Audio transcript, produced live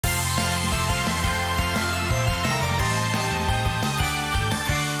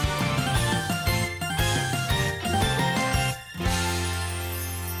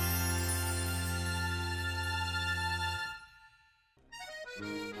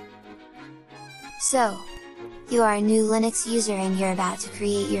So, you are a new Linux user and you're about to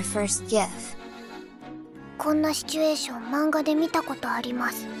create your first GIF. こんなシチュエーション漫画で見たことあり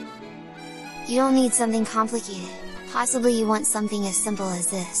ます。You don't need something complicated, possibly you want something as simple as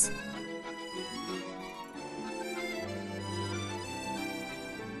this.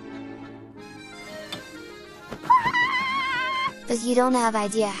 But you don't have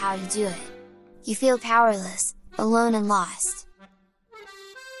idea how to do it. You feel powerless, alone and lost.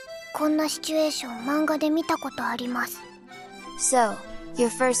 こんなシチュエーション漫画で見たことあります。So, your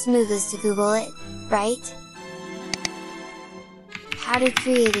first move is to Google it, right? How to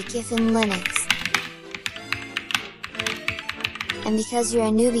create a GIF in Linux. And because you're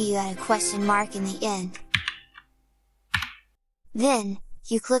a newbie you add a question mark in the end. Then,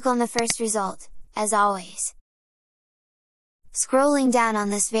 you click on the first result, as always. Scrolling down on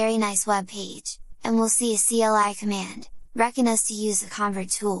this very nice web page, and we'll see a CLI command, reckon us to use the convert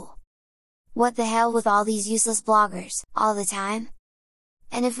tool. What the hell with all these useless bloggers, all the time?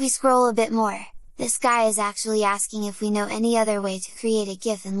 And if we scroll a bit more, this guy is actually asking if we know any other way to create a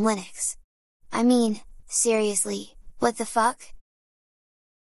GIF in Linux. I mean, seriously, what the fuck?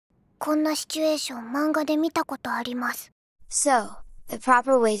 こんなシチュエーション漫画で見たことあります。So, the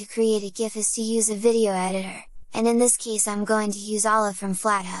proper way to create a GIF is to use a video editor, and in this case I'm going to use Olive from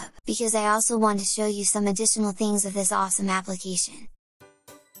Flathub, because I also want to show you some additional things of this awesome application.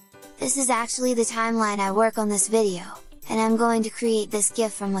 This is actually the timeline I work on this video, and I'm going to create this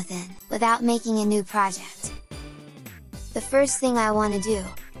GIF from within, without making a new project. The first thing I want to do,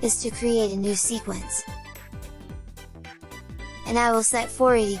 is to create a new sequence. And I will set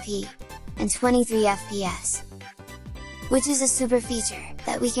 480p, and 23 FPS. Which is a super feature,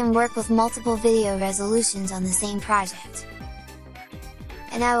 that we can work with multiple video resolutions on the same project.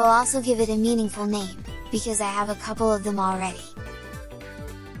 And I will also give it a meaningful name, because I have a couple of them already.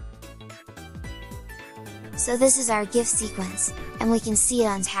 So this is our GIF sequence, and we can see it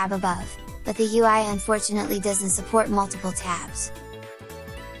on tab above, but the UI unfortunately doesn't support multiple tabs.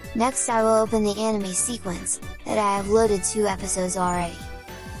 Next I will open the anime sequence, that I have loaded 2 episodes already.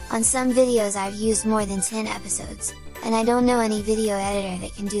 On some videos I've used more than 10 episodes, and I don't know any video editor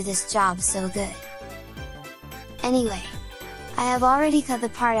that can do this job so good. Anyway, I have already cut the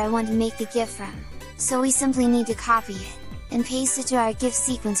part I want to make the GIF from, so we simply need to copy it, and paste it to our GIF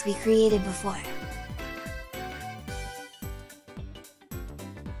sequence we created before.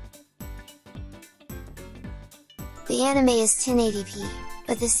 The anime is 1080p,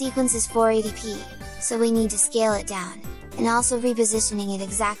 but the sequence is 480p, so we need to scale it down, and also repositioning it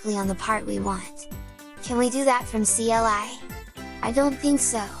exactly on the part we want. Can we do that from CLI? I don't think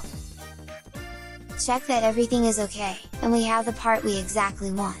so. Check that everything is okay, and we have the part we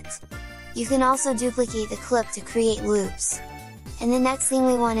exactly want. You can also duplicate the clip to create loops. And the next thing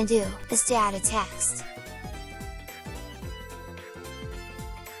we want to do, is to add a text.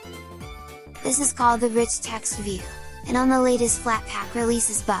 This is called the rich text view, and on the latest Flatpak release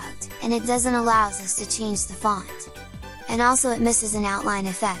is bugged, and it doesn't allow us to change the font. And also it misses an outline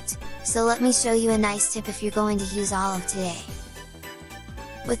effect, so let me show you a nice tip if you're going to use Olive today.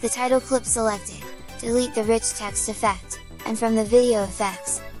 With the title clip selected, delete the rich text effect, and from the video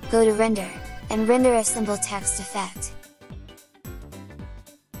effects, go to render, and render a simple text effect.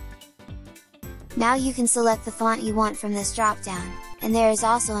 Now you can select the font you want from this dropdown, and there is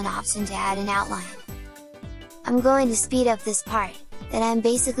also an option to add an outline. I'm going to speed up this part, that I'm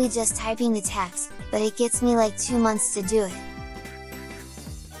basically just typing the text, but it gets me like 2 months to do it.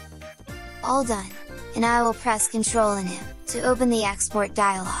 All done, and I will press Ctrl and M, to open the export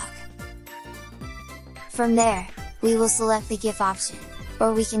dialog. From there, we will select the GIF option,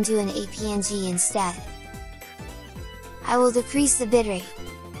 or we can do an APNG instead. I will decrease the bitrate.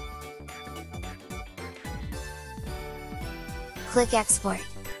 Click Export.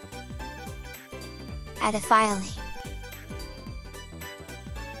 Add a file name.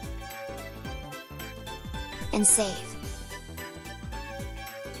 And save.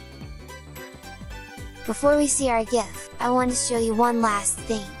 Before we see our GIF, I want to show you one last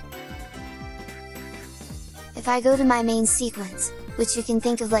thing. If I go to my main sequence, which you can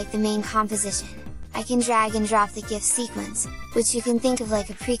think of like the main composition, I can drag and drop the GIF sequence, which you can think of like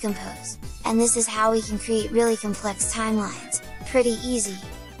a pre-compose, and this is how we can create really complex timelines, pretty easy.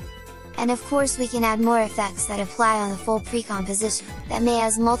 And of course we can add more effects that apply on the full pre-composition, that may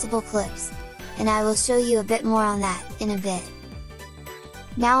has multiple clips, and I will show you a bit more on that, in a bit.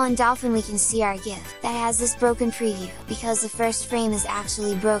 Now on Dolphin we can see our GIF, that has this broken preview, because the first frame is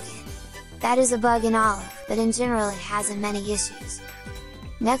actually broken. That is a bug in Olive, but in general it hasn't many issues.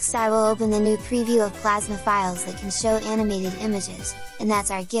 Next I will open the new preview of Plasma files that can show animated images, and that's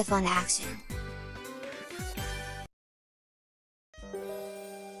our GIF on action.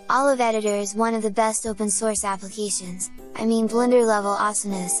 Olive Editor is one of the best open source applications, I mean Blender level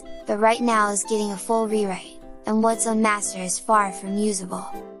awesomeness, but right now is getting a full rewrite, and what's on master is far from usable.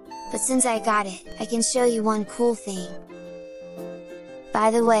 But since I got it, I can show you one cool thing. By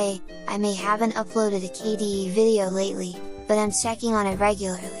the way, I may haven't uploaded a KDE video lately, but I'm checking on it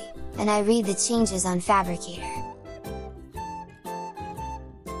regularly, and I read the changes on Fabricator.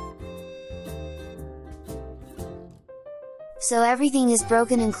 So everything is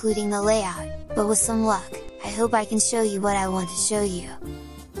broken including the layout, but with some luck, I hope I can show you what I want to show you.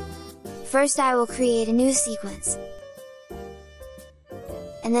 First I will create a new sequence.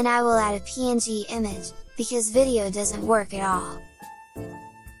 And then I will add a PNG image, because video doesn't work at all.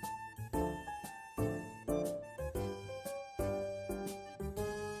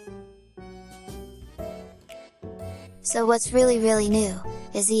 So what's really new,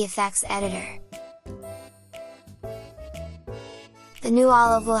 is the effects editor. The new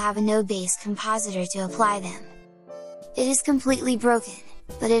Olive will have a node-based compositor to apply them. It is completely broken,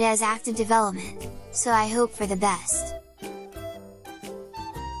 but it has active development, so I hope for the best.